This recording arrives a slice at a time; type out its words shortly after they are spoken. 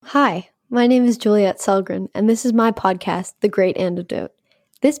Hi, my name is Juliet Selgren, and this is my podcast, The Great Antidote.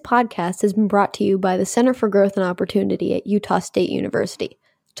 This podcast has been brought to you by the Center for Growth and Opportunity at Utah State University.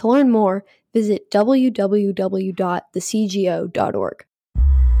 To learn more, visit www.thecgo.org.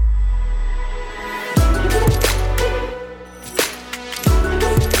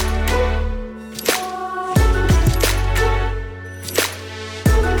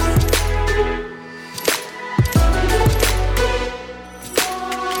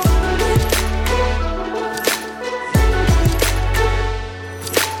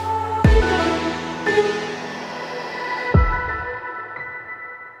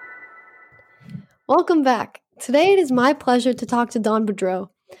 Welcome back. Today it is my pleasure to talk to Don Boudreaux.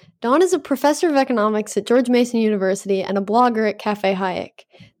 Don is a professor of economics at George Mason University and a blogger at Cafe Hayek.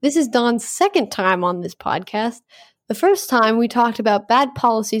 This is Don's second time on this podcast. The first time we talked about bad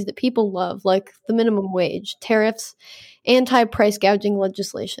policies that people love, like the minimum wage, tariffs, anti-price gouging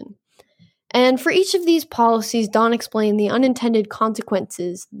legislation. And for each of these policies, Don explained the unintended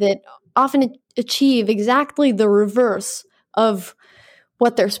consequences that often achieve exactly the reverse of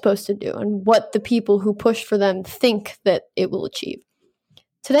what they're supposed to do and what the people who push for them think that it will achieve.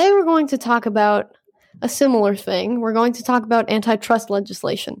 Today we're going to talk about a similar thing. We're going to talk about antitrust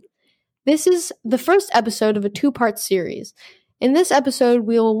legislation. This is the first episode of a two-part series. In this episode,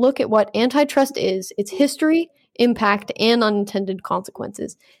 we will look at what antitrust is, its history, impact, and unintended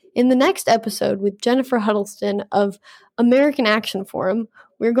consequences. In the next episode with Jennifer Huddleston of American Action Forum,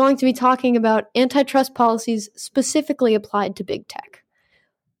 we're going to be talking about antitrust policies specifically applied to big tech.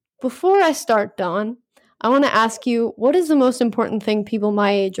 Before I start, Don, I want to ask you, what is the most important thing people my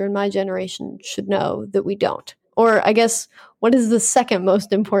age or in my generation should know that we don't? Or I guess, what is the second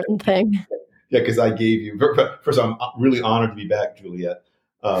most important thing? Yeah, because I gave you, first I'm really honored to be back, Juliet.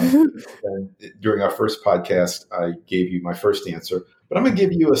 And during our first podcast, I gave you my first answer. But I'm going to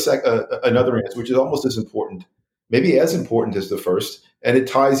give you another answer, which is almost as important, maybe as important as the first. And it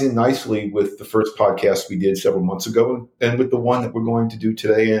ties in nicely with the first podcast we did several months ago and with the one that we're going to do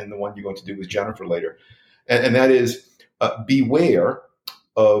today and the one you're going to do with Jennifer later. And that is beware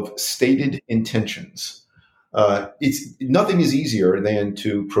of stated intentions. Nothing is easier than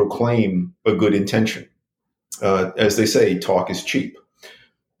to proclaim a good intention. As they say, talk is cheap.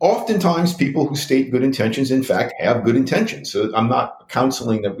 Oftentimes, people who state good intentions, in fact, have good intentions. So I'm not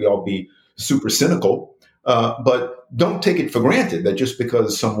counseling that we all be super cynical, but don't take it for granted that just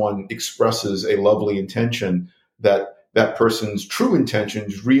because someone expresses a lovely intention, that person's true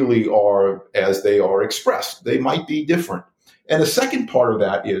intentions really are as they are expressed. They might be different. And the second part of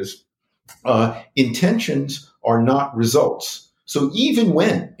that is intentions are not results. So even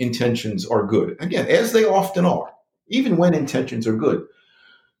when intentions are good, again, as they often are, even when intentions are good,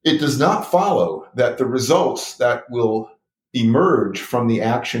 it does not follow that the results that will emerge from the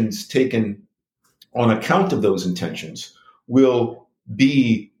actions taken on account of those intentions will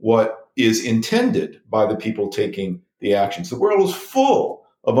be what is intended by the people taking the actions. The world is full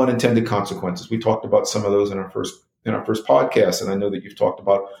of unintended consequences. We talked about some of those in our first podcast, and I know that you've talked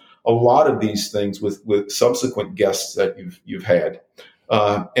about a lot of these things with subsequent guests that you've had.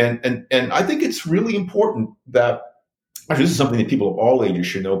 And I think it's really important that actually this is something that people of all ages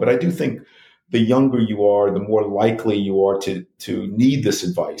should know, but I do think the younger you are, the more likely you are to need this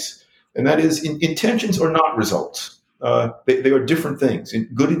advice. And that is, intentions are not results. They are different things.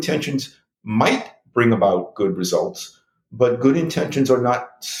 Good intentions might bring about good results, but good intentions are not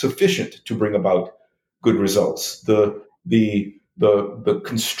sufficient to bring about good results. The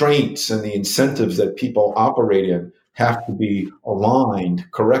constraints and the incentives that people operate in have to be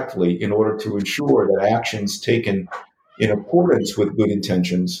aligned correctly in order to ensure that actions taken in accordance with good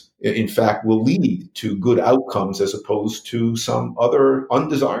intentions, in fact, will lead to good outcomes as opposed to some other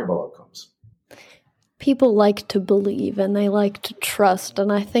undesirable outcomes. People like to believe and they like to trust.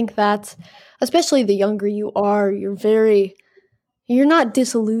 And I think that's, especially the younger you are, you're not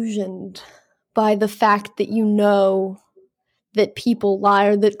disillusioned by the fact that you know that people lie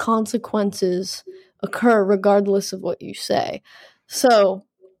or that consequences occur regardless of what you say. So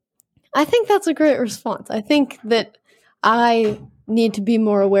I think that's a great response. I think that I need to be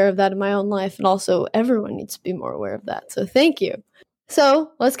more aware of that in my own life, and also everyone needs to be more aware of that. So thank you. So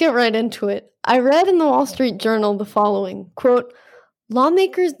let's get right into it. I read in the Wall Street Journal the following, quote,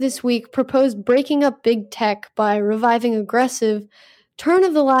 "Lawmakers this week proposed breaking up big tech by reviving aggressive,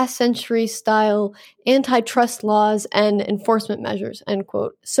 turn-of-the-last-century style antitrust laws and enforcement measures," end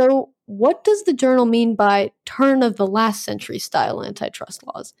quote. So what does the journal mean by turn-of-the-last-century style antitrust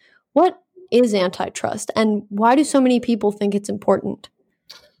laws? What is antitrust, and why do so many people think it's important?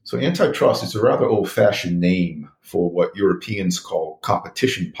 So antitrust is a rather old-fashioned name for what Europeans call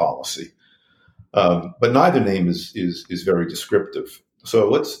competition policy. But neither name is very descriptive.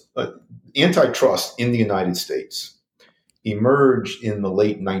 So antitrust in the United States emerged in the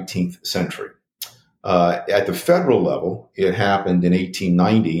late 19th century. At the federal level, it happened in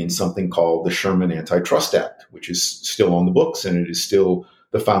 1890 in something called the Sherman Antitrust Act, which is still on the books, and it is still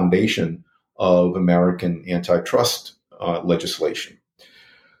the foundation of American antitrust legislation.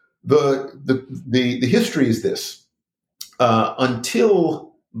 The history is this.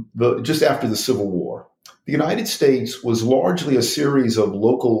 Until just after the Civil War, the United States was largely a series of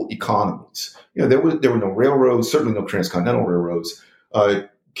local economies. There were no railroads, certainly no transcontinental railroads.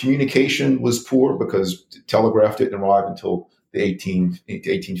 Communication was poor because telegraph didn't arrive until the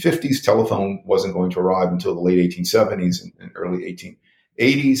 1850s. Telephone wasn't going to arrive until the late 1870s and early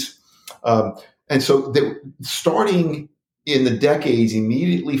 1880s. And so starting in the decades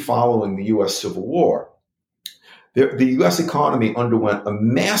immediately following the U.S. Civil War, the U.S. economy underwent a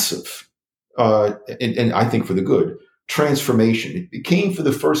massive, and I think for the good, transformation. It became for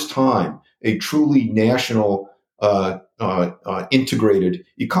the first time a truly national integrated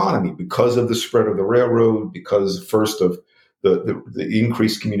economy because of the spread of the railroad, because first of the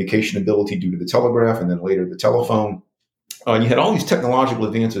increased communication ability due to the telegraph, and then later the telephone. You had all these technological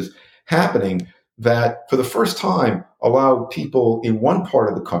advances happening that for the first time allowed people in one part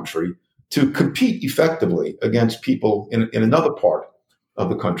of the country to compete effectively against people in another part of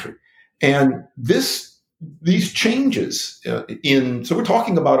the country. And these changes so we're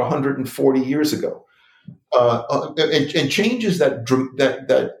talking about 140 years ago, and changes that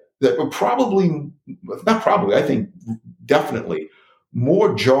were I think definitely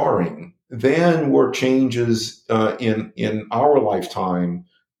more jarring than were changes in our lifetime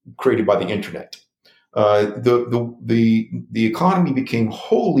created by the internet. The economy became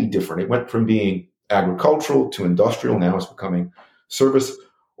wholly different. It went from being agricultural to industrial. Now it's becoming service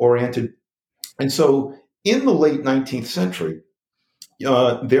oriented. And so in the late 19th century,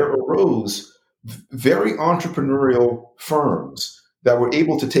 there arose very entrepreneurial firms that were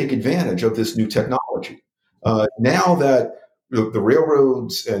able to take advantage of this new technology. Now that the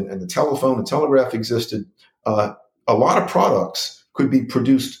railroads and the telephone and telegraph existed, a lot of products could be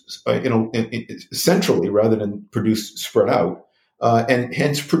produced centrally rather than produced spread out, and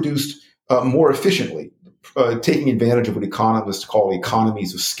hence produced more efficiently, taking advantage of what economists call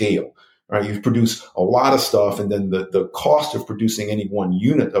economies of scale. Right, you produce a lot of stuff, and then the cost of producing any one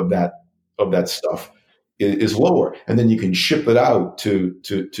unit of that stuff is lower, and then you can ship it out to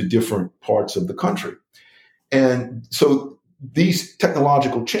different parts of the country. And so these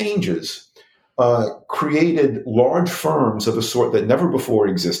technological changes created large firms of a sort that never before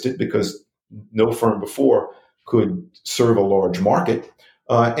existed, because no firm before could serve a large market,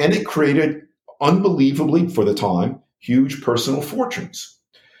 and it created, unbelievably for the time, huge personal fortunes.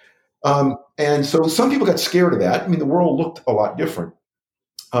 And so some people got scared of that. I mean, the world looked a lot different.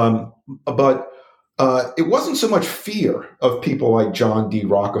 But it wasn't so much fear of people like John D.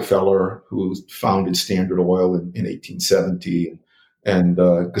 Rockefeller, who founded Standard Oil in 1870, and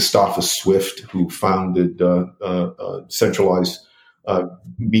Gustavus Swift, who founded centralized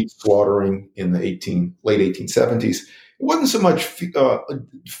meat slaughtering in the late 1870s. It wasn't so much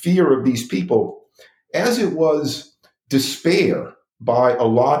fear of these people as it was despair by a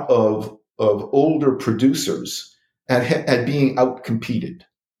lot of older producers at being outcompeted.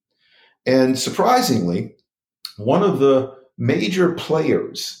 And surprisingly, one of the major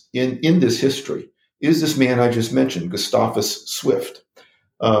players in this history is this man I just mentioned, Gustavus Swift.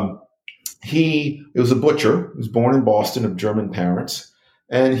 He was a butcher. He was born in Boston of German parents.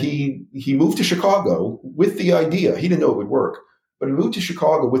 And he moved to Chicago with the idea, he didn't know it would work, but he moved to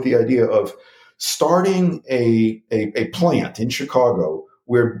Chicago with the idea of starting a plant in Chicago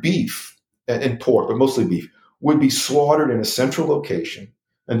where beef and pork, but mostly beef, would be slaughtered in a central location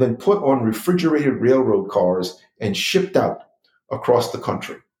and then put on refrigerated railroad cars and shipped out across the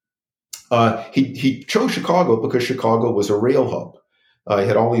country. He chose Chicago because Chicago was a rail hub. He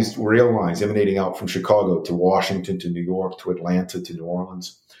had all these rail lines emanating out from Chicago to Washington, to New York, to Atlanta, to New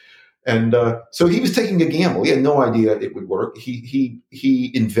Orleans. And so he was taking a gamble. He had no idea it would work.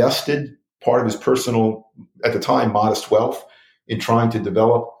 He invested part of his personal, at the time, modest wealth in trying to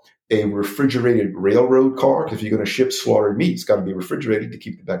develop a refrigerated railroad car. Because if you're going to ship slaughtered meat, it's got to be refrigerated to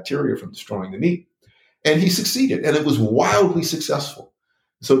keep the bacteria from destroying the meat. And he succeeded, and it was wildly successful.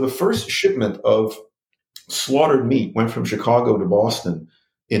 So the first shipment of slaughtered meat went from Chicago to Boston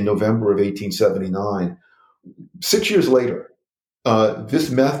in November of 1879. 6 years later,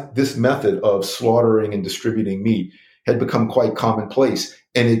 this method of slaughtering and distributing meat had become quite commonplace,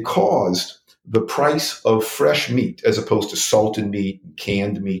 And it caused the price of fresh meat, as opposed to salted meat,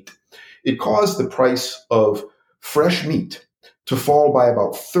 canned meat, it caused the price of fresh meat to fall by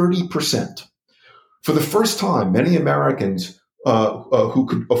about 30%. For the first time, many Americans who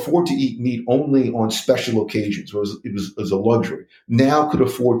could afford to eat meat only on special occasions, it was a luxury, now could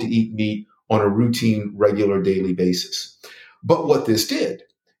afford to eat meat on a routine, regular, daily basis. But what this did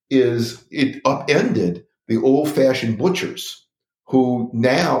is it upended the old-fashioned butchers who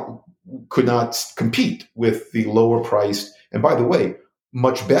now could not compete with the lower priced, and by the way,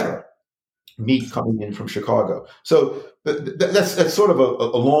 much better meat coming in from Chicago. So that's sort of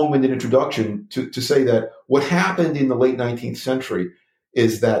a long-winded introduction to say that what happened in the late 19th century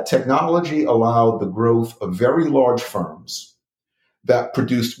is that technology allowed the growth of very large firms that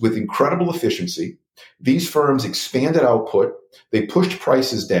produced with incredible efficiency. These firms expanded output. They pushed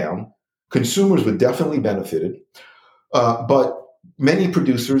prices down. Consumers were definitely benefited. But many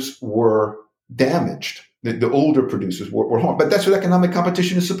producers were damaged. The older producers were harmed. But that's what economic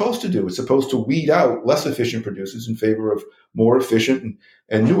competition is supposed to do. It's supposed to weed out less efficient producers in favor of more efficient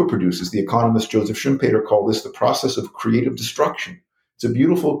and newer producers. The economist Joseph Schumpeter called this the process of creative destruction. It's a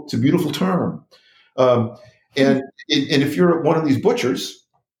beautiful term. And if you're one of these butchers,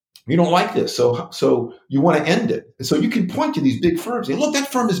 you don't like this. So you want to end it. And so you can point to these big firms and look,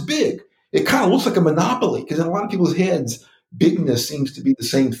 that firm is big. It kind of looks like a monopoly because in a lot of people's heads, bigness seems to be the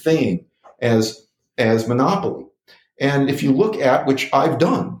same thing as monopoly. And if you look at, which I've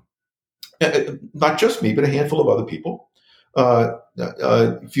done, not just me, but a handful of other people,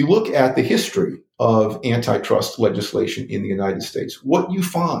 if you look at the history of antitrust legislation in the United States, what you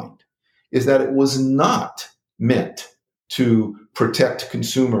find is that it was not meant to protect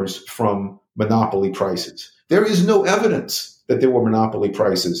consumers from monopoly prices. There is no evidence that there were monopoly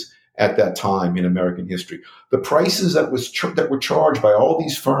prices at that time in American history. The prices that were charged by all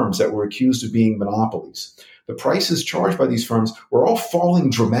these firms that were accused of being monopolies, the prices charged by these firms were all falling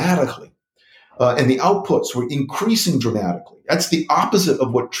dramatically, and the outputs were increasing dramatically. That's the opposite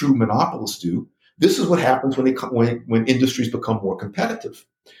of what true monopolists do. This is what happens when industries become more competitive.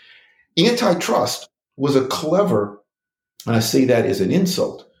 Antitrust was a clever, and I say that as an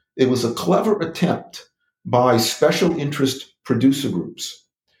insult, it was a clever attempt by special interest producer groups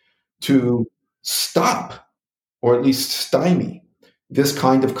to stop, or at least stymie, this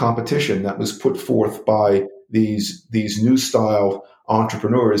kind of competition that was put forth by these new style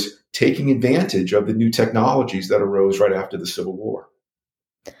entrepreneurs taking advantage of the new technologies that arose right after the Civil War.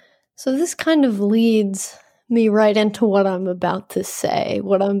 So this kind of leads me right into what I'm about to say,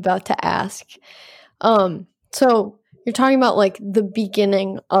 what I'm about to ask. So you're talking about like the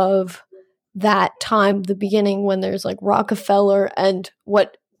beginning of that time, the beginning when there's like Rockefeller and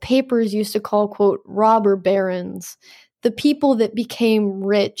what papers used to call, quote, robber barons, the people that became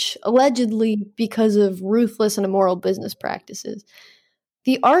rich allegedly because of ruthless and immoral business practices.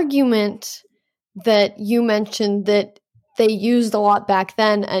 The argument that you mentioned that they used a lot back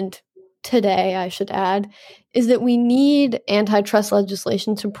then and today, I should add, is that we need antitrust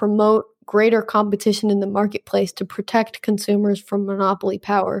legislation to promote greater competition in the marketplace to protect consumers from monopoly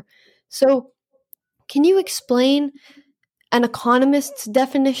power. So can you explain an economist's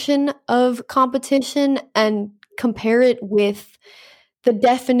definition of competition and compare it with the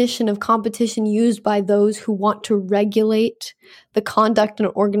definition of competition used by those who want to regulate the conduct and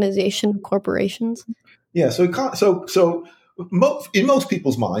organization of corporations? Yeah, so in most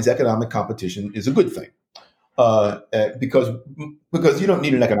people's minds, economic competition is a good thing because you don't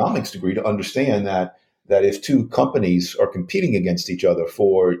need an economics degree to understand that if two companies are competing against each other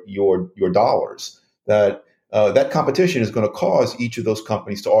for your dollars, that competition is going to cause each of those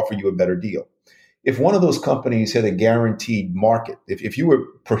companies to offer you a better deal. If one of those companies had a guaranteed market, if you were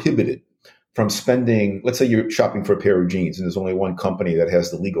prohibited from spending, let's say you're shopping for a pair of jeans and there's only one company that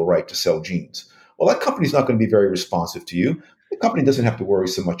has the legal right to sell jeans. Well, that company's not going to be very responsive to you. The company doesn't have to worry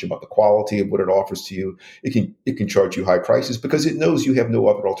so much about the quality of what it offers to you. It can charge you high prices because it knows you have no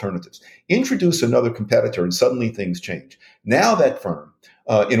other alternatives. Introduce another competitor and suddenly things change. Now that firm,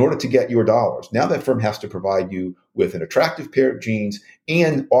 in order to get your dollars, now that firm has to provide you with an attractive pair of jeans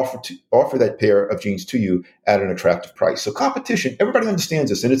and offer that pair of jeans to you at an attractive price. So competition, everybody understands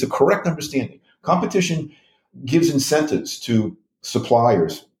this, and it's a correct understanding. Competition gives incentives to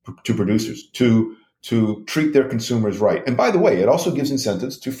suppliers, to producers, to treat their consumers right. And by the way, it also gives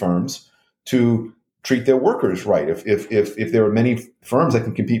incentives to firms to treat their workers right. If there are many firms that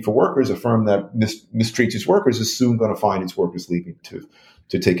can compete for workers, a firm that mistreats its workers is soon going to find its workers leaving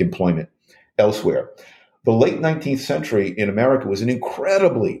to take employment elsewhere. The late 19th century in America was an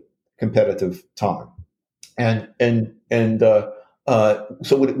incredibly competitive time. And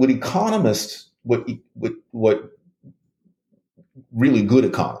So what economists, what really good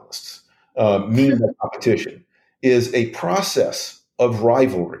economists mean by competition is a process of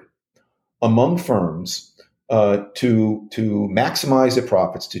rivalry among firms to maximize their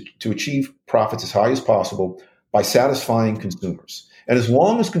profits, to achieve profits as high as possible by satisfying consumers. And as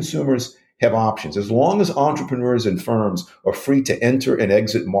long as consumers have options, as long as entrepreneurs and firms are free to enter and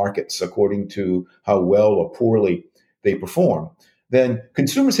exit markets according to how well or poorly they perform, then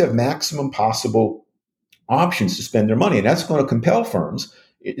consumers have maximum possible options to spend their money. And that's going to compel firms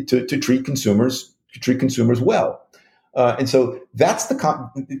to treat consumers well. And so that's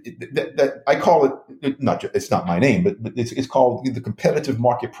that I call it, it's not my name, but it's called the competitive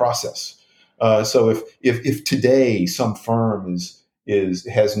market process. So if today some firm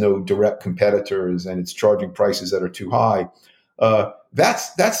has no direct competitors and it's charging prices that are too high,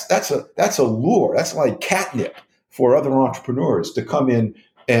 that's a lure. That's like catnip for other entrepreneurs to come in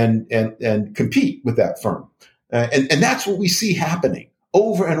and compete with that firm. And that's what we see happening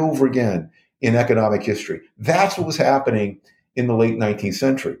over and over again in economic history. That's what was happening in the late 19th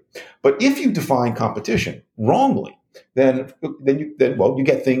century. But if you define competition wrongly, then you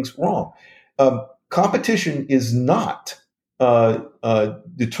get things wrong. Competition is not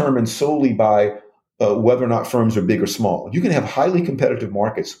determined solely by whether or not firms are big or small. You can have highly competitive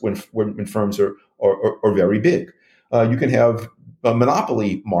markets when firms are very big. You can have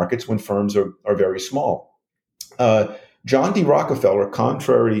monopoly markets when firms are very small. John D. Rockefeller,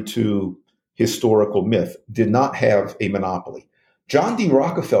 contrary to historical myth, did not have a monopoly. John D.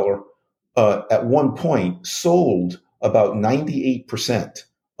 Rockefeller, at one point, sold about 98%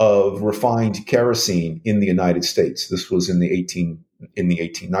 of refined kerosene in the United States. This was in the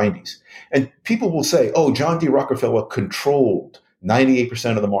 1890s. And people will say, "Oh, John D. Rockefeller controlled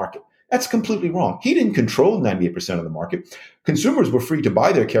 98% of the market." That's completely wrong. He didn't control 98% of the market. Consumers were free to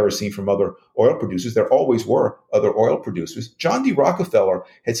buy their kerosene from other oil producers. There always were other oil producers. John D. Rockefeller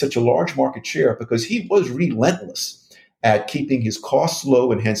had such a large market share because he was relentless at keeping his costs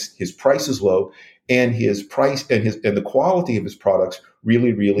low and hence his prices low, and his price and the quality of his products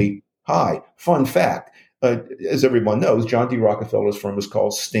really, really high. Fun fact. As everyone knows, John D. Rockefeller's firm was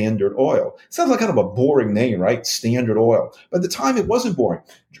called Standard Oil. Sounds like kind of a boring name, right? Standard Oil. But at the time, it wasn't boring.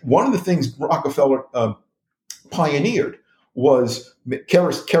 One of the things Rockefeller pioneered was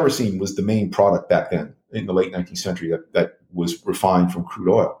kerosene was the main product back then in the late 19th century that was refined from crude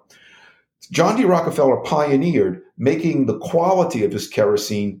oil. John D. Rockefeller pioneered making the quality of his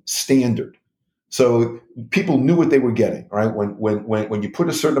kerosene standard. So people knew what they were getting, right? When you put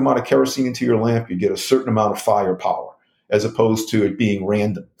a certain amount of kerosene into your lamp, you get a certain amount of firepower, as opposed to it being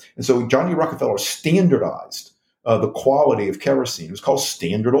random. And so John D. Rockefeller standardized the quality of kerosene. It was called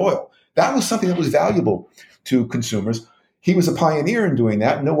Standard Oil. That was something that was valuable to consumers. He was a pioneer in doing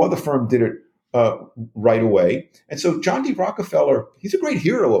that. No other firm did it right away. And so John D. Rockefeller, he's a great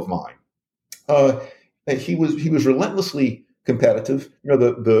hero of mine. He was relentlessly competitive. You know,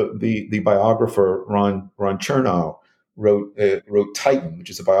 the biographer Ron Chernow wrote Titan, which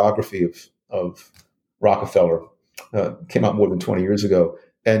is a biography of Rockefeller. Came out more than 20 years ago,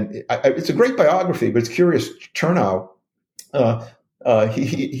 and it's a great biography. But it's curious. Chernow,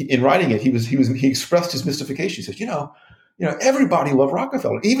 he in writing it, he expressed his mystification. He says, you know, everybody loved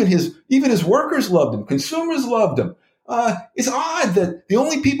Rockefeller. Even his workers loved him. Consumers loved him. It's odd that the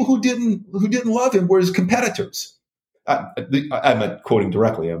only people who didn't love him were his competitors. I'm not quoting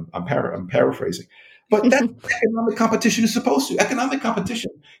directly. I'm paraphrasing, but that's what economic competition is supposed to. Economic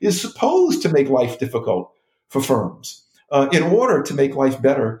competition is supposed to make life difficult for firms in order to make life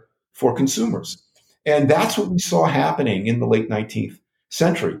better for consumers, and that's what we saw happening in the late 19th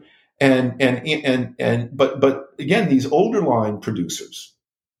century. But again, these older line producers,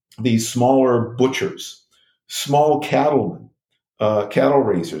 these smaller butchers, small cattlemen, cattle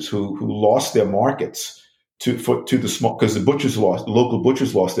raisers who lost their markets to the small, because local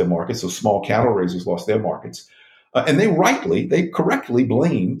butchers lost their markets, so small cattle raisers lost their markets, and they correctly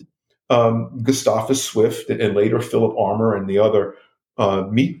blamed Gustavus Swift and later Philip Armour and the other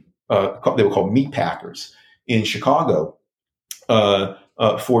they were called meat packers in Chicago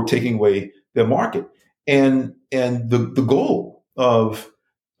for taking away their market. And the goal of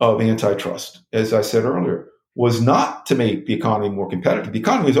antitrust, as I said earlier, was not to make the economy more competitive. The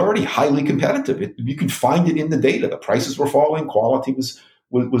economy was already highly competitive. You can find it in the data. The prices were falling, quality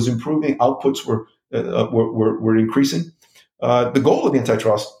was improving, outputs were increasing. The goal of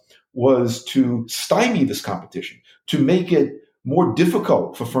antitrust was to stymie this competition, to make it more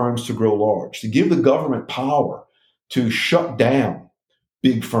difficult for firms to grow large, to give the government power to shut down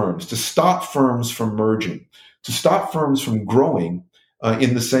big firms, to stop firms from merging, to stop firms from growing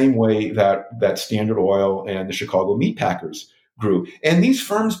in the same way that Standard Oil and the Chicago meat packers grew. And these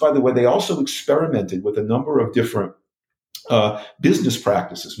firms, by the way, they also experimented with a number of different business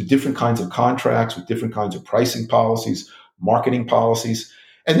practices, with different kinds of contracts, with different kinds of pricing policies, marketing policies.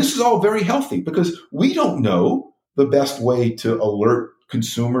 And this is all very healthy because we don't know the best way to alert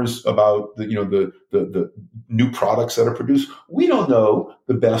consumers about the new products that are produced. We don't know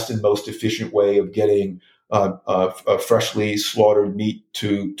the best and most efficient way of getting freshly slaughtered meat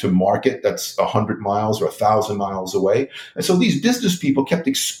to market that's 100 miles or 1,000 miles away. And so these business people kept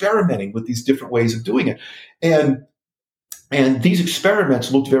experimenting with these different ways of doing it. And these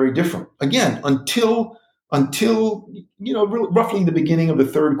experiments looked very different. Again, until roughly the beginning of the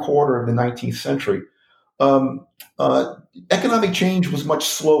third quarter of the 19th century, economic change was much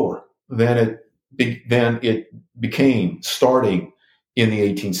slower than it became starting in the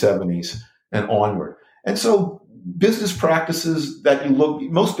 1870s and onward. And so business practices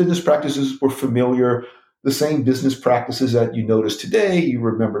most business practices were familiar. The same business practices that you notice today, you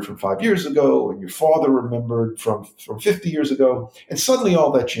remembered from 5 years ago, and your father remembered from 50 years ago. And suddenly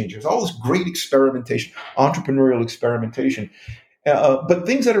all that changes. All this great experimentation, entrepreneurial experimentation. But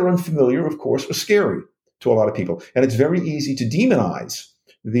things that are unfamiliar, of course, are scary to a lot of people. And it's very easy to demonize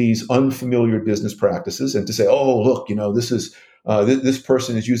these unfamiliar business practices and to say, oh, look, this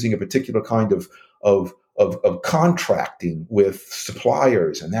person is using a particular kind of contracting with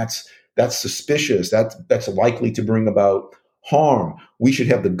suppliers, and that's suspicious. That's likely to bring about harm. We should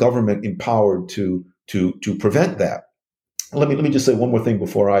have the government empowered to prevent that. Let me just say one more thing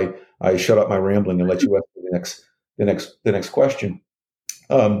before I shut up my rambling and let you ask the next question.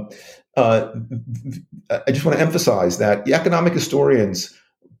 I just want to emphasize that the economic historians,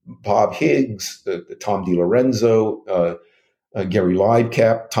 Bob Higgs, Tom DiLorenzo, Gary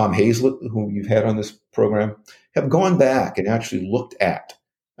Leibkap, Tom Hazlett, who you've had on this program, have gone back and actually looked at,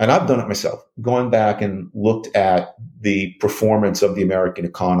 and I've done it myself, gone back and looked at the performance of the American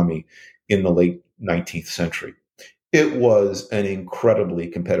economy in the late 19th century. It was an incredibly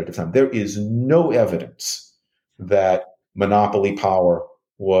competitive time. There is no evidence that monopoly power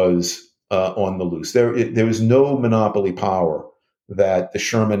was on the loose. There was no monopoly power that the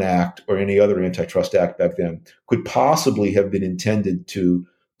Sherman Act or any other antitrust act back then could possibly have been intended to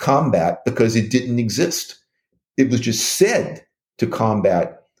combat, because it didn't exist. It was just said to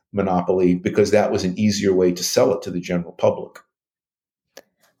combat monopoly because that was an easier way to sell it to the general public.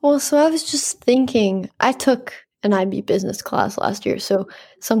 Well, so I was just thinking, I took an IB business class last year, so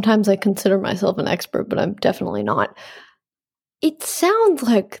sometimes I consider myself an expert, but I'm definitely not. It sounds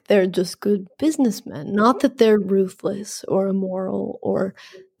like they're just good businessmen, not that they're ruthless or immoral or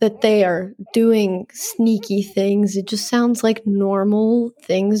that they are doing sneaky things. It just sounds like normal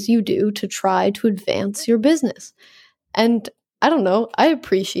things you do to try to advance your business. And I don't know, I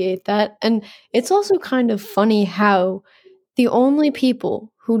appreciate that. And it's also kind of funny how the only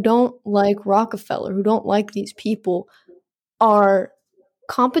people who don't like Rockefeller, who don't like these people, are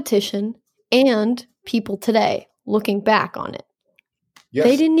competition and people today looking back on it.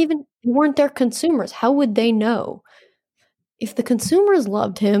 Yes. They weren't their consumers. How would they know? If the consumers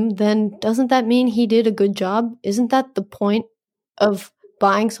loved him, then doesn't that mean he did a good job? Isn't that the point of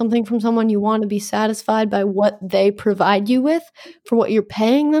buying something from someone? You want to be satisfied by what they provide you with for what you're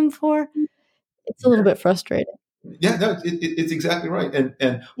paying them for? It's a little bit frustrating. Yeah, no, it's exactly right.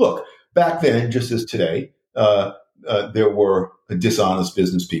 And look, back then, just as today, there were dishonest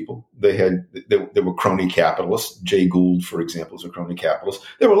business people. There were crony capitalists. Jay Gould, for example, was a crony capitalist.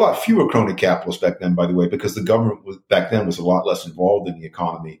 There were a lot fewer crony capitalists back then, by the way, because the government back then was a lot less involved in the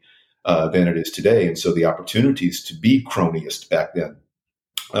economy than it is today, and so the opportunities to be cronyist back then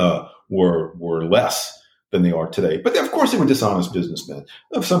were less than they are today. But of course, there were dishonest businessmen.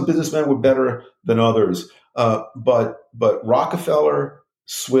 Some businessmen were better than others, but Rockefeller,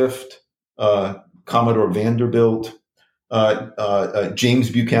 Swift, Commodore Vanderbilt, James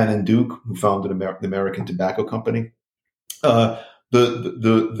Buchanan Duke, who founded the American Tobacco Company, the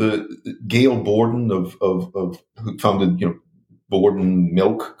Gail Borden who founded Borden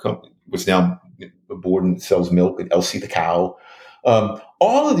Milk Company, was now Borden sells milk, and Elsie the cow.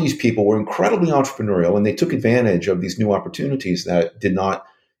 All of these people were incredibly entrepreneurial, and they took advantage of these new opportunities that did not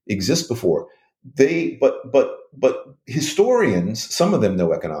exist before. But historians, some of them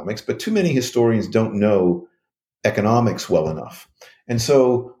know economics, but too many historians don't know economics well enough. And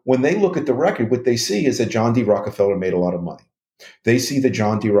so when they look at the record, what they see is that John D. Rockefeller made a lot of money. They see that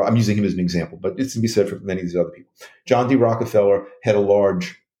I'm using him as an example, but it's to be said for many of these other people. John D. Rockefeller had a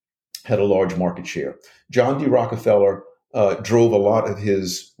large market share. John D. Rockefeller drove a lot of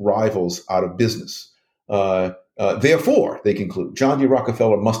his rivals out of business. Therefore, they conclude, John D.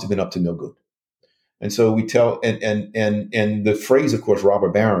 Rockefeller must have been up to no good. And so we tell, and the phrase, of course, robber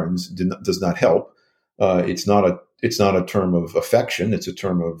barons does not help. It's not a term of affection; it's a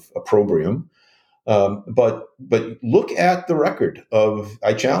term of opprobrium. But look at the record of.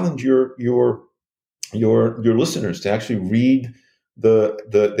 I challenge your listeners to actually read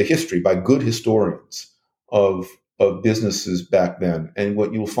the history by good historians of businesses back then, and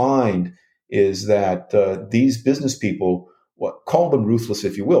what you'll find is that these business people, call them ruthless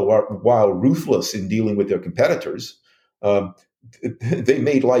if you will, while ruthless in dealing with their competitors, they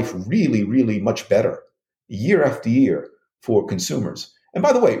made life really, really much better year after year for consumers. And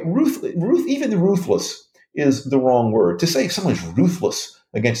by the way, even ruthless is the wrong word. To say someone's ruthless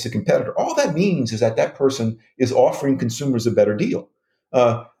against a competitor, all that means is that that person is offering consumers a better deal.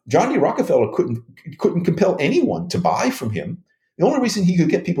 John D. Rockefeller couldn't compel anyone to buy from him. The only reason he could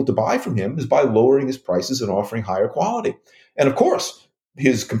get people to buy from him is by lowering his prices and offering higher quality. And of course,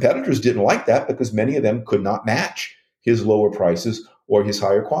 his competitors didn't like that because many of them could not match his lower prices or his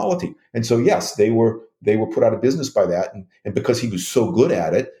higher quality. And so, yes, they were put out of business by that. And because he was so good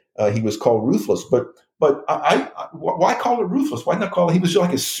at it, he was called ruthless. But why call it ruthless? Why not call it? He was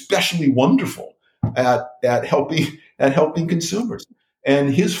like especially wonderful at helping consumers.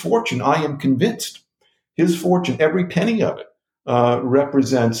 And his fortune, I am convinced, his fortune, every penny of it,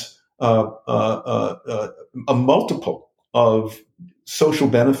 represents a multiple of social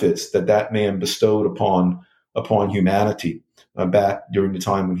benefits that man bestowed upon humanity back during the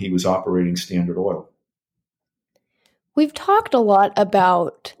time when he was operating Standard Oil. We've talked a lot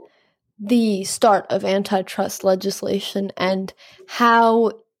about the start of antitrust legislation and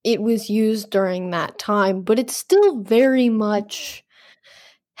how it was used during that time, but it's still very much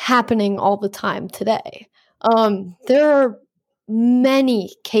happening all the time today. There are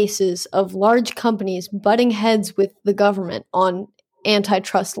many cases of large companies butting heads with the government on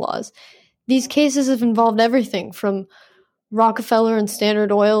antitrust laws. These cases have involved everything from Rockefeller and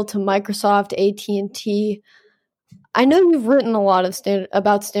Standard Oil to Microsoft, AT&T. I know you've written a lot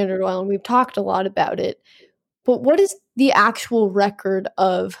about Standard Oil, and we've talked a lot about it, but what is the actual record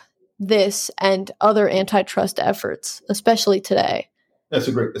of this and other antitrust efforts, especially today? That's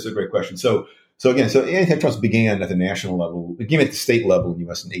a great question. So antitrust began at the national level, began at the state level in the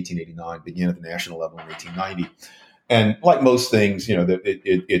U.S. in 1889, began at the national level in 1890. And like most things,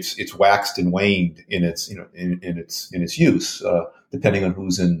 it's waxed and waned in its use, depending on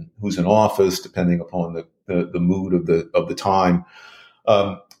who's in office, depending upon the mood of the time,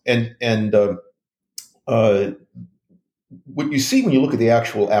 what you see when you look at the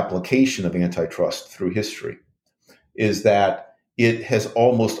actual application of antitrust through history is that it has there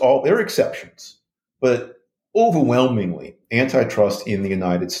are exceptions, but overwhelmingly, antitrust in the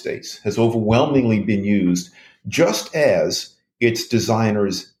United States has overwhelmingly been used just as its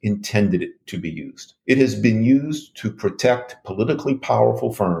designers intended it to be used. It has been used to protect politically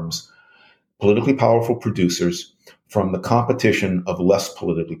powerful firms, politically powerful producers from the competition of less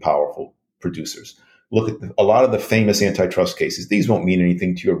politically powerful producers. Look at a lot of the famous antitrust cases. These won't mean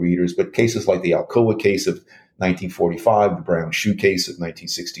anything to your readers, but cases like the Alcoa case of 1945, the Brown Shoe case of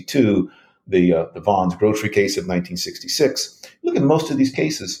 1962, the Vaughn's Grocery case of 1966. Look at most of these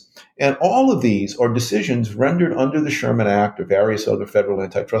cases. And all of these are decisions rendered under the Sherman Act or various other federal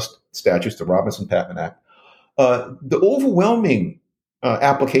antitrust statutes, the Robinson-Patman Act. The overwhelming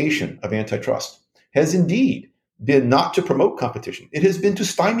application of antitrust has indeed been not to promote competition. It has been to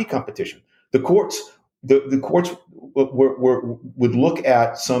stymie competition. The courts would look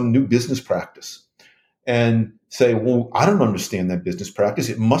at some new business practice and say, well, I don't understand that business practice.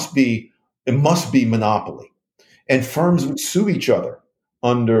 It must be monopoly. And firms would sue each other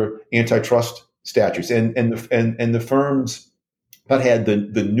under antitrust statutes. And the firms that had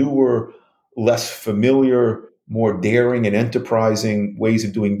the newer, less familiar, more daring and enterprising ways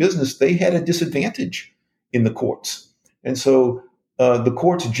of doing business, they had a disadvantage in the courts. And so the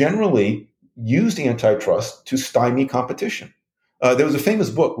courts generally used antitrust to stymie competition. There was a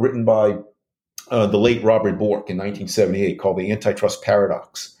famous book written by the late Robert Bork in 1978 called The Antitrust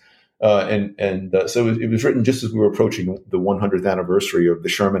Paradox. So it was written just as we were approaching the 100th anniversary of the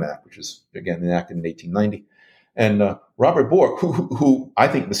Sherman Act, which was, again, enacted in 1890. And Robert Bork, who I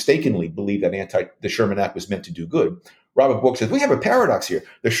think mistakenly believed that the Sherman Act was meant to do good, Robert Bork says, we have a paradox here.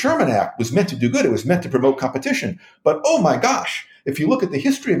 The Sherman Act was meant to do good. It was meant to promote competition. But, oh my gosh, if you look at the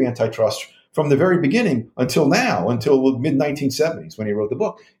history of antitrust from the very beginning until now, until the mid-1970s when he wrote the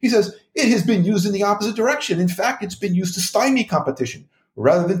book, he says, it has been used in the opposite direction. In fact, it's been used to stymie competition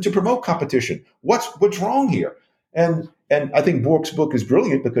rather than to promote competition. What's wrong here? And I think Bork's book is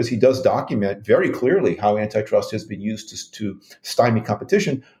brilliant because he does document very clearly how antitrust has been used to stymie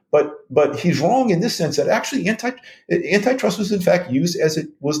competition. But he's wrong in this sense that actually antitrust was in fact used as it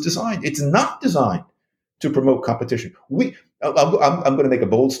was designed. It's not designed to promote competition. I'm going to make a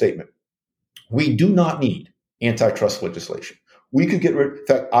bold statement. We do not need antitrust legislation. We could get rid. In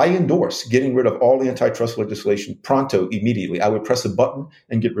fact, I endorse getting rid of all antitrust legislation pronto, immediately. I would press a button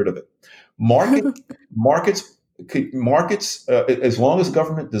and get rid of it. Markets, as long as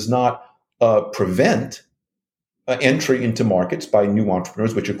government does not prevent entry into markets by new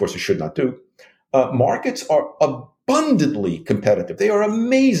entrepreneurs, which of course it should not do, markets are abundantly competitive. They are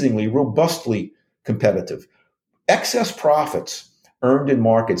amazingly, robustly competitive. Excess profits earned in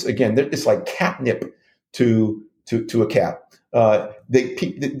markets, again, it's like catnip to a cat.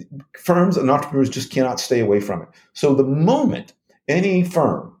 Firms and entrepreneurs just cannot stay away from it. So the moment any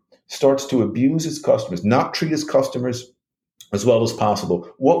firm starts to abuse its customers, not treat its customers as well as possible,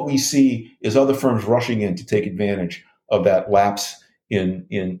 what we see is other firms rushing in to take advantage of that lapse in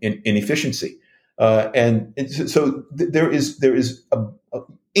efficiency. And so there is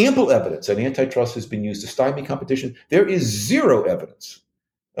ample evidence that antitrust has been used to stymie competition. There is zero evidence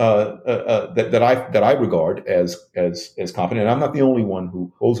that I regard as competent. And I'm not the only one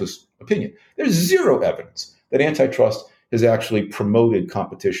who holds this opinion. There's zero evidence that antitrust has actually promoted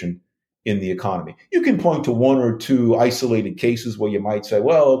competition in the economy. You can point to one or two isolated cases where you might say,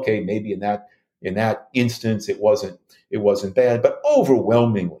 well, okay, maybe in that instance it wasn't bad, but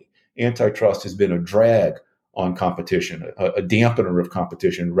overwhelmingly, antitrust has been a drag on competition, a dampener of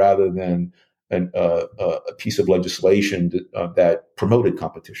competition, rather than a piece of legislation that promoted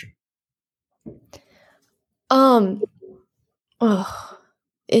competition.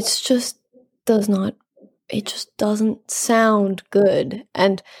 It's just it just doesn't sound good.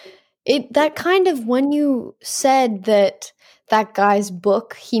 And that kind of, when you said that guy's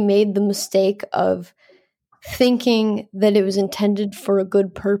book, he made the mistake of thinking that it was intended for a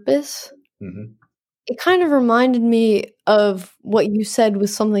good purpose. Mm-hmm. It kind of reminded me of what you said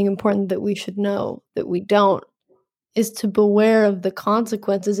was something important that we should know that we don't, is to beware of the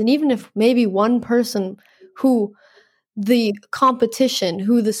consequences. And even if maybe one person who the competition,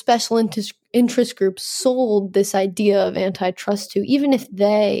 who the special interest groups sold this idea of antitrust to, even if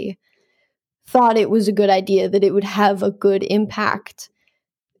they thought it was a good idea, that it would have a good impact,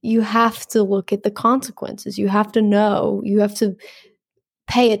 you have to look at the consequences. You have to know, you have to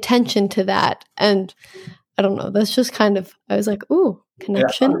pay attention to that. And I don't know, that's just kind of, I was like, ooh,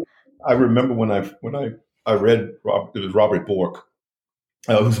 connection. Yeah, I remember when I read, it was Robert Bork,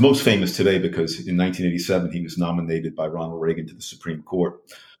 who's most famous today because in 1987 he was nominated by Ronald Reagan to the Supreme Court,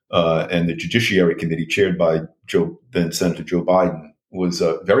 and the Judiciary Committee, chaired by then Senator Joe Biden, was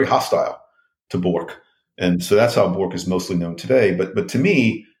very hostile to Bork, and so that's how Bork is mostly known today. But to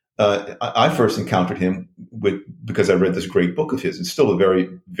me, I first encountered him because I read this great book of his. It's still a very,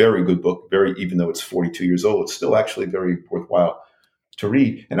 very good book. Even though it's 42 years old, it's still actually very worthwhile to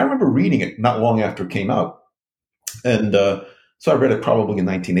read. And I remember reading it not long after it came out, and so I read it probably in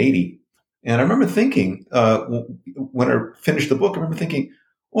 1980. And I remember thinking, when I finished the book, I remember thinking,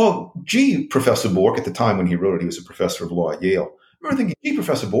 well, gee, Professor Bork, at the time when he wrote it, he was a professor of law at Yale. I remember thinking, gee,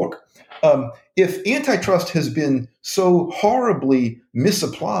 Professor Bork, if antitrust has been so horribly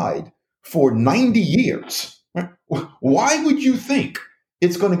misapplied for 90 years, right, why would you think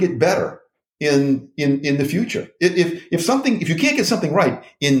it's going to get better in the future? If you can't get something right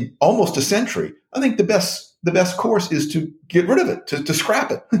in almost a century, I think the best course is to get rid of it, to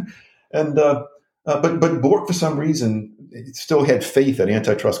scrap it. And but Bork, for some reason, still had faith that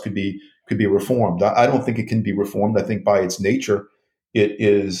antitrust could be reformed. I don't think it can be reformed. I think by its nature, it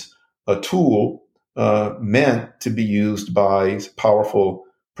is a tool meant to be used by powerful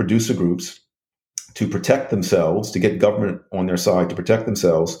producer groups to protect themselves, to get government on their side, to protect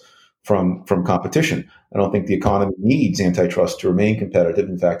themselves from competition. I don't think the economy needs antitrust to remain competitive.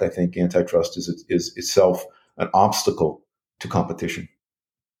 In fact, I think antitrust is itself an obstacle to competition.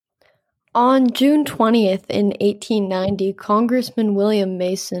 On June 20th in 1890, Congressman William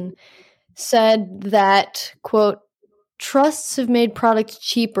Mason said that, quote, trusts have made products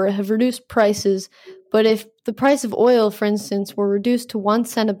cheaper, have reduced prices, but if the price of oil, for instance, were reduced to 1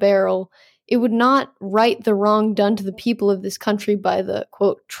 cent a barrel, it would not right the wrong done to the people of this country by the,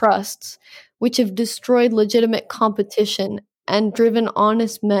 quote, trusts, which have destroyed legitimate competition and driven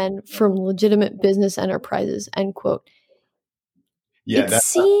honest men from legitimate business enterprises, end quote. Yeah,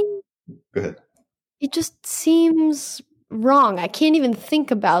 go ahead. It just seems wrong. I can't even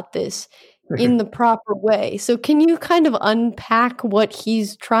think about this. in the proper way. So can you kind of unpack what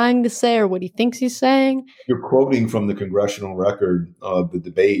he's trying to say or what he thinks he's saying? You're quoting from the congressional record of the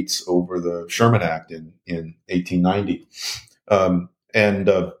debates over the Sherman Act in 1890.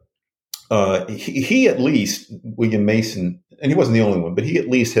 He at least, William Mason, and he wasn't the only one, but he at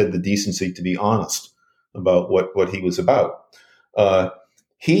least had the decency to be honest about what he was about.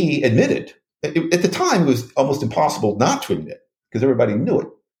 He admitted, at the time it was almost impossible not to admit, because everybody knew it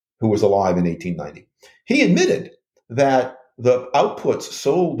who was alive in 1890. He admitted that the outputs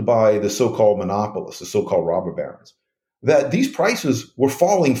sold by the so-called monopolists, the so-called robber barons, that these prices were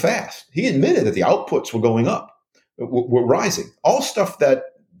falling fast. He admitted that the outputs were going up, were rising, all stuff that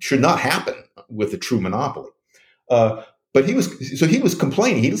should not happen with a true monopoly. But he was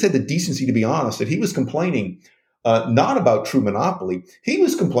complaining. He just had the decency to be honest that he was complaining not about true monopoly. He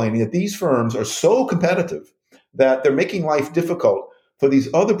was complaining that these firms are so competitive that they're making life difficult for these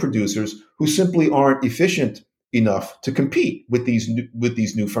other producers who simply aren't efficient enough to compete with these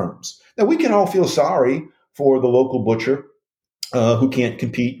new firms. Now, we can all feel sorry for the local butcher who can't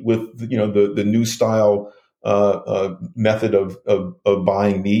compete with the new style method of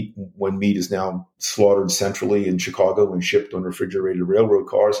buying meat when meat is now slaughtered centrally in Chicago and shipped on refrigerated railroad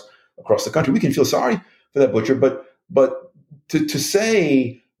cars across the country. We can feel sorry for that butcher, but to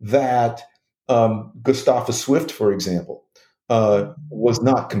say that Gustavus Swift, for example, was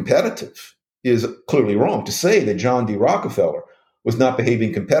not competitive is clearly wrong. To say that John D. Rockefeller was not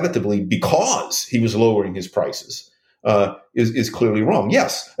behaving competitively because he was lowering his prices is clearly wrong.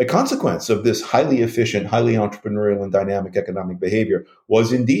 Yes, a consequence of this highly efficient, highly entrepreneurial and dynamic economic behavior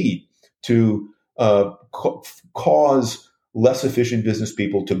was indeed to cause less efficient business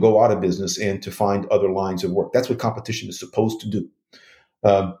people to go out of business and to find other lines of work. That's what competition is supposed to do.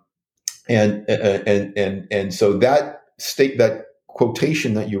 And so that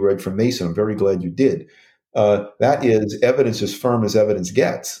quotation that you read from Mason, I'm very glad you did. That is evidence as firm as evidence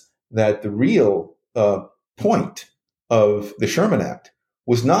gets that the real point of the Sherman Act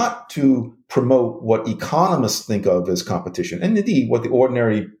was not to promote what economists think of as competition, and indeed what the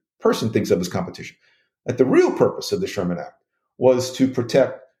ordinary person thinks of as competition. That the real purpose of the Sherman Act was to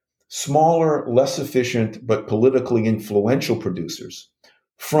protect smaller, less efficient, but politically influential producers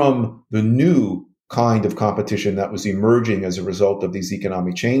from the new kind of competition that was emerging as a result of these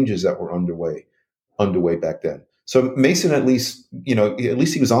economic changes that were underway back then. So Mason, at least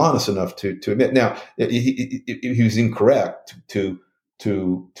he was honest enough to admit. Now he was incorrect to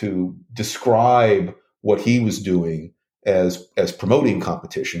describe what he was doing as promoting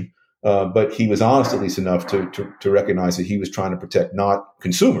competition, but he was honest at least enough to recognize that he was trying to protect not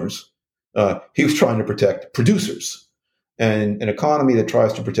consumers, he was trying to protect producers. And an economy that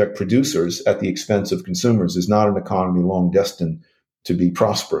tries to protect producers at the expense of consumers is not an economy long destined to be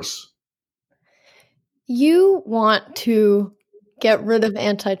prosperous. You want to get rid of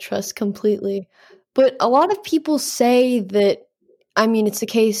antitrust completely, but a lot of people say that, it's the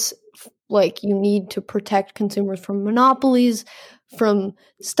case, like, you need to protect consumers from monopolies, from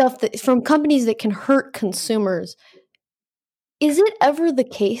companies that can hurt consumers. Is it ever the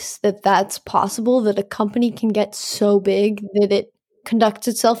case that that's possible, that a company can get so big that it conducts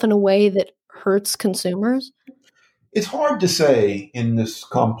itself in a way that hurts consumers? It's hard to say in this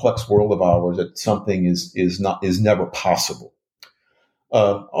complex world of ours that something is never possible.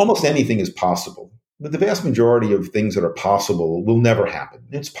 Almost anything is possible, but the vast majority of things that are possible will never happen.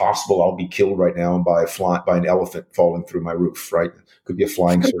 It's possible I'll be killed right now by an elephant falling through my roof, right? Could be a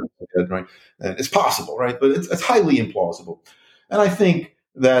flying circus, right? And it's possible, right? But it's highly implausible. And I think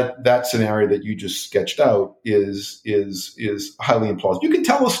that scenario that you just sketched out is highly implausible. You can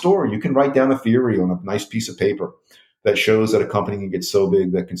tell a story. You can write down a theory on a nice piece of paper that shows that a company can get so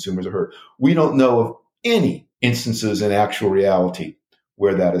big that consumers are hurt. We don't know of any instances in actual reality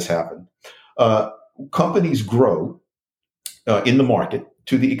where that has happened. Companies grow in the market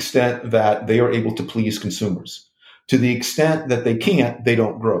to the extent that they are able to please consumers. To the extent that they can't, they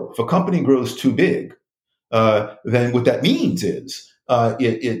don't grow. If a company grows too big, then what that means is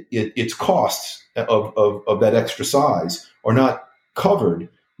its costs of that extra size are not covered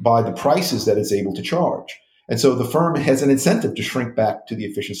by the prices that it's able to charge. And so the firm has an incentive to shrink back to the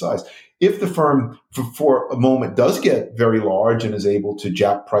efficient size. If the firm, for a moment, does get very large and is able to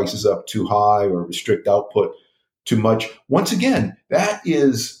jack prices up too high or restrict output too much, once again, that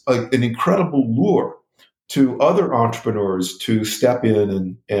is an incredible lure to other entrepreneurs to step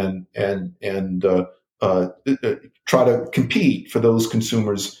in and try to compete for those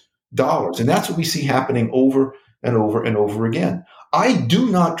consumers' dollars. And that's what we see happening over and over and over again. I do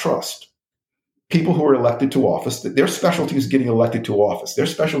not trust people who are elected to office, their specialty is getting elected to office. Their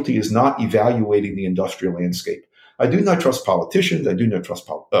specialty is not evaluating the industrial landscape. I do not trust politicians. I do not trust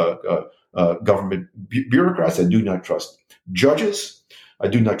government bureaucrats. I do not trust judges. I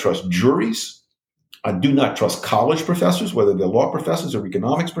do not trust juries. I do not trust college professors, whether they're law professors or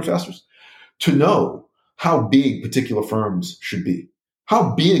economics professors, to know how big particular firms should be.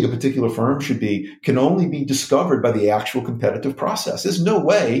 How big a particular firm should be can only be discovered by the actual competitive process. There's no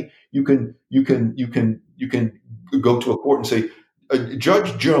way you can go to a court and say,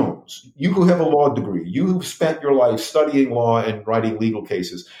 Judge Jones, you who have a law degree, you who've spent your life studying law and writing legal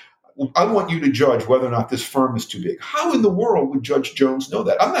cases, I want you to judge whether or not this firm is too big. How in the world would Judge Jones know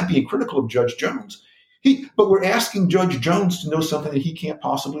that? I'm not being critical of Judge Jones. But we're asking Judge Jones to know something that he can't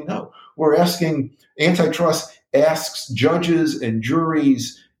possibly know. We're asking antitrust asks judges and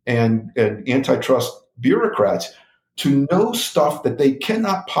juries and antitrust bureaucrats to know stuff that they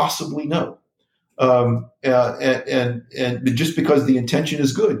cannot possibly know. And just because the intention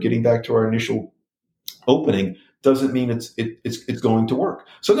is good, getting back to our initial opening, doesn't mean it's going to work.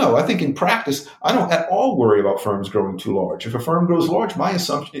 So no, I think in practice, I don't at all worry about firms growing too large. If a firm grows large, my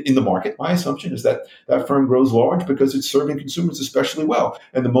assumption in the market, my assumption is that that firm grows large because it's serving consumers especially well.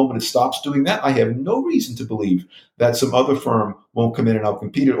 And the moment it stops doing that, I have no reason to believe that some other firm won't come in and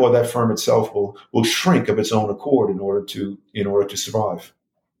outcompete it, or that firm itself will shrink of its own accord in order to survive.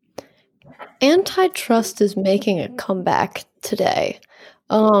 Antitrust is making a comeback today.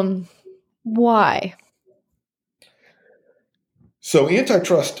 Why? So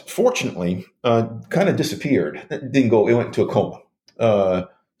antitrust, fortunately, kind of disappeared. It didn't go. It went into a coma,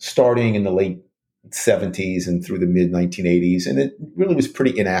 starting in the late 70s and through the mid 1980s, and it really was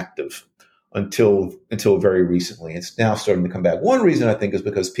pretty inactive until very recently. It's now starting to come back. One reason I think is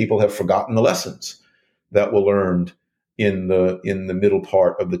because people have forgotten the lessons that were learned in the middle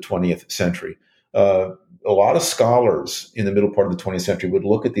part of the 20th century. A lot of scholars in the middle part of the 20th century would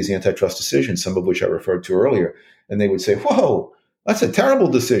look at these antitrust decisions, some of which I referred to earlier, and they would say, "Whoa, that's a terrible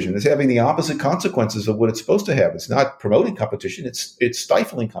decision. It's having the opposite consequences of what it's supposed to have. It's not promoting competition, it's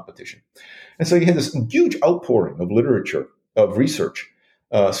stifling competition." And so you had this huge outpouring of literature, of research,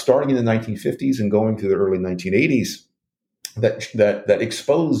 starting in the 1950s and going through the early 1980s that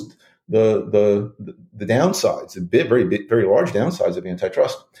exposed the downsides, very large downsides of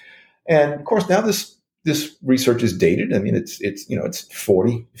antitrust. And of course, now this research is dated. I mean, it's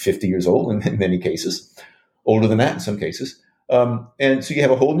 40, 50 years old in many cases, older than that in some cases. And so you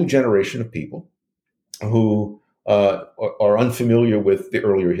have a whole new generation of people who are unfamiliar with the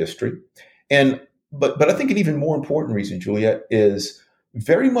earlier history. But I think an even more important reason, Juliet, is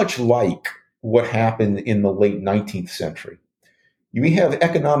very much like what happened in the late 19th century. We have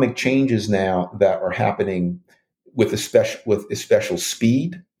economic changes now that are happening with a special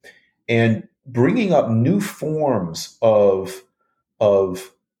speed and bringing up new forms of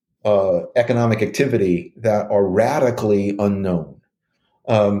economic activity that are radically unknown.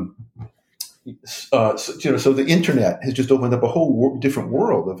 So the internet has just opened up a whole different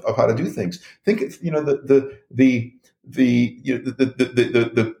world of how to do things. Think, the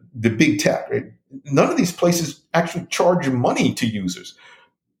big tech. Right? None of these places actually charge money to users.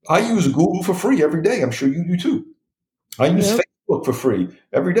 I use Google for free every day. I'm sure you do too. I use Facebook for free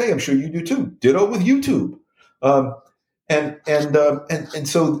every day. I'm sure you do too. Ditto with YouTube. And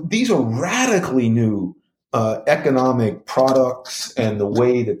so these are radically new economic products, and the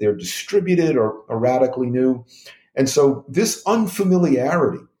way that they're distributed are radically new. And so this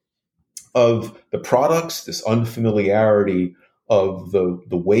unfamiliarity of the products, this unfamiliarity of the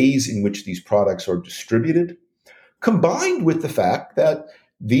ways in which these products are distributed, combined with the fact that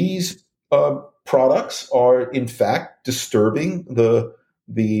these products are in fact disturbing the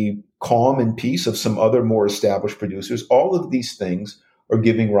calm and peace of some other more established producers. All of these things are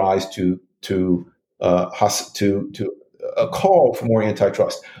giving rise to a call for more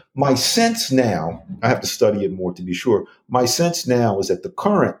antitrust. My sense now, I have to study it more to be sure. My sense now is that the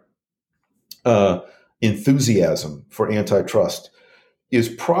current enthusiasm for antitrust is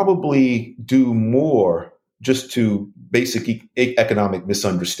probably due more just to basic economic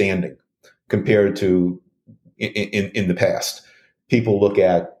misunderstanding compared to in the past. People look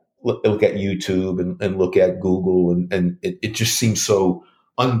at YouTube and look at Google, and it just seems so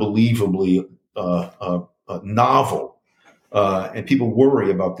unbelievably novel, and people worry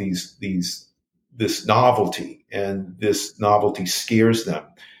about this novelty, and this novelty scares them,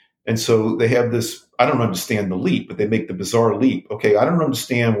 and so they have this. I don't understand the leap, but they make the bizarre leap. Okay, I don't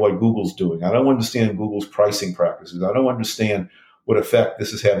understand what Google's doing. I don't understand Google's pricing practices. I don't understand what effect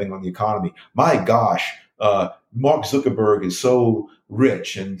this is having on the economy. My gosh, Mark Zuckerberg is so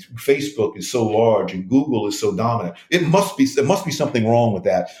rich and Facebook is so large and Google is so dominant. There must be something wrong with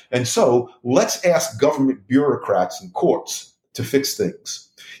that. And so let's ask government bureaucrats and courts to fix things,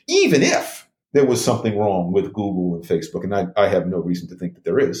 even if there was something wrong with Google and Facebook. And I have no reason to think that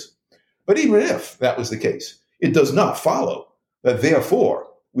there is. But even if that was the case, it does not follow that therefore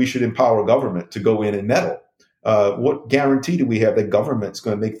we should empower government to go in and meddle. What guarantee do we have that government's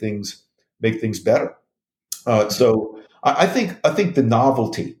going to make things better? So I think the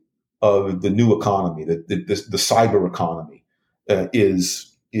novelty of the new economy, the cyber economy,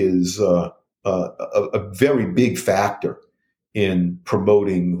 is a very big factor in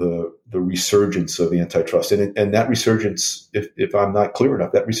promoting the resurgence of antitrust. And that resurgence, if I'm not clear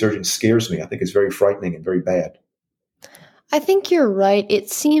enough, that resurgence scares me. I think it's very frightening and very bad. I think you're right. It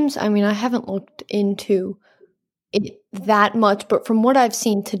seems, I mean, I haven't looked into it that much, but from what I've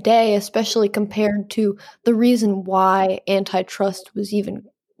seen today, especially compared to the reason why antitrust was even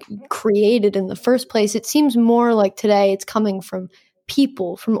created in the first place, it seems more like today it's coming from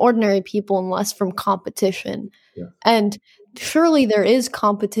people, from ordinary people, and less from competition. Yeah. And surely there is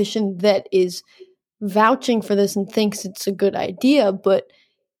competition that is vouching for this and thinks it's a good idea, but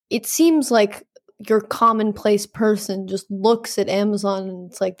it seems like your commonplace person just looks at Amazon and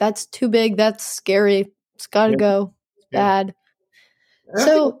it's like, that's too big, that's scary, it's got to go, it's bad.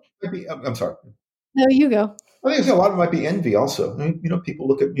 So, I'm sorry. No, you go. I think a lot of it might be envy also. I mean, people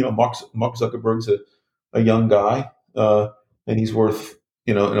look at, Mark Zuckerberg's a young guy, and he's worth,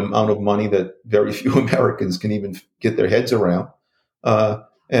 an amount of money that very few Americans can even get their heads around.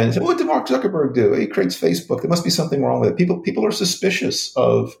 And so what did Mark Zuckerberg do? He creates Facebook. There must be something wrong with it. People are suspicious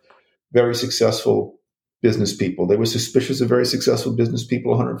of very successful business people. They were suspicious of very successful business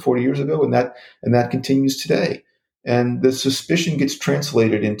people 140 years ago, and that continues today. And the suspicion gets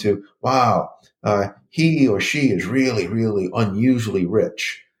translated into, wow, he or she is really, really unusually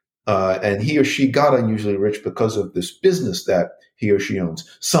rich. And he or she got unusually rich because of this business that he or she owns.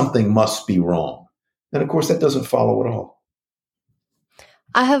 Something must be wrong. And of course, that doesn't follow at all.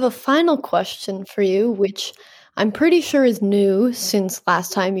 I have a final question for you, which I'm pretty sure is new since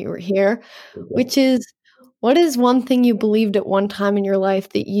last time you were here, which is, what is one thing you believed at one time in your life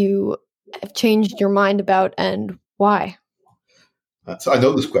that you have changed your mind about, and why? So I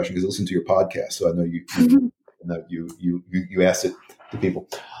know this question because I listen to your podcast, so I know you asked it to people.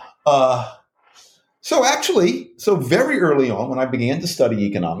 So very early on, when I began to study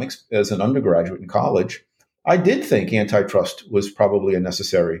economics as an undergraduate in college, I did think antitrust was probably a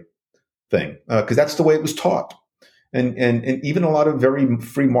necessary thing because that's the way it was taught. And even a lot of very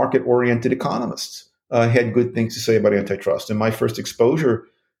free market oriented economists had good things to say about antitrust. And my first exposure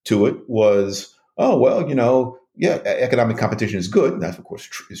to it was, economic competition is good. And that, of course,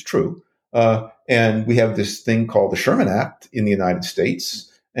 is true. And we have this thing called the Sherman Act in the United States.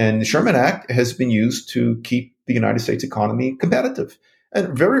 And the Sherman Act has been used to keep the United States economy competitive.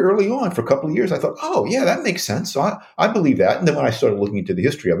 And very early on, for a couple of years, I thought, oh, yeah, that makes sense. So I believe that. And then when I started looking into the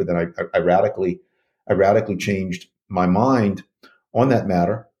history of it, then I radically changed my mind on that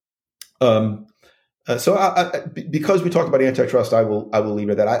matter. So because we talked about antitrust, I will leave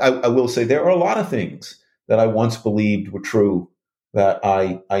it at that. I will say there are a lot of things that I once believed were true that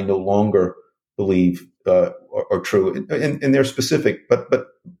I no longer believe are true, and they're specific. But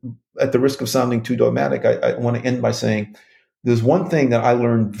at the risk of sounding too dogmatic, I want to end by saying there's one thing that I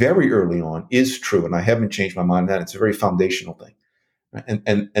learned very early on is true, and I haven't changed my mind on that. It's a very foundational thing,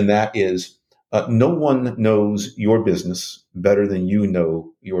 and that is no one knows your business better than you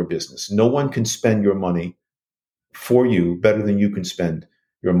know your business. No one can spend your money for you better than you can spend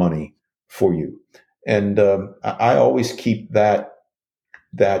your money for you. And I always keep that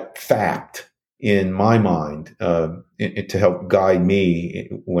fact in my mind to help guide me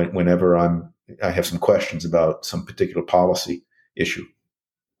whenever I have some questions about some particular policy issue.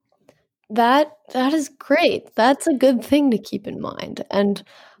 That is great. That's a good thing to keep in mind. And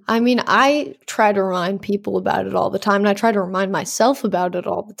I mean, I try to remind people about it all the time, and I try to remind myself about it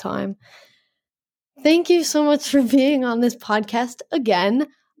all the time. Thank you so much for being on this podcast again.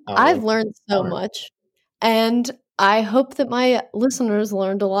 I've learned so much, and I hope that my listeners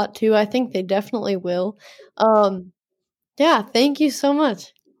learned a lot too. I think they definitely will. Yeah, thank you so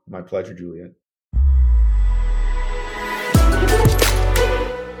much. My pleasure, Juliet.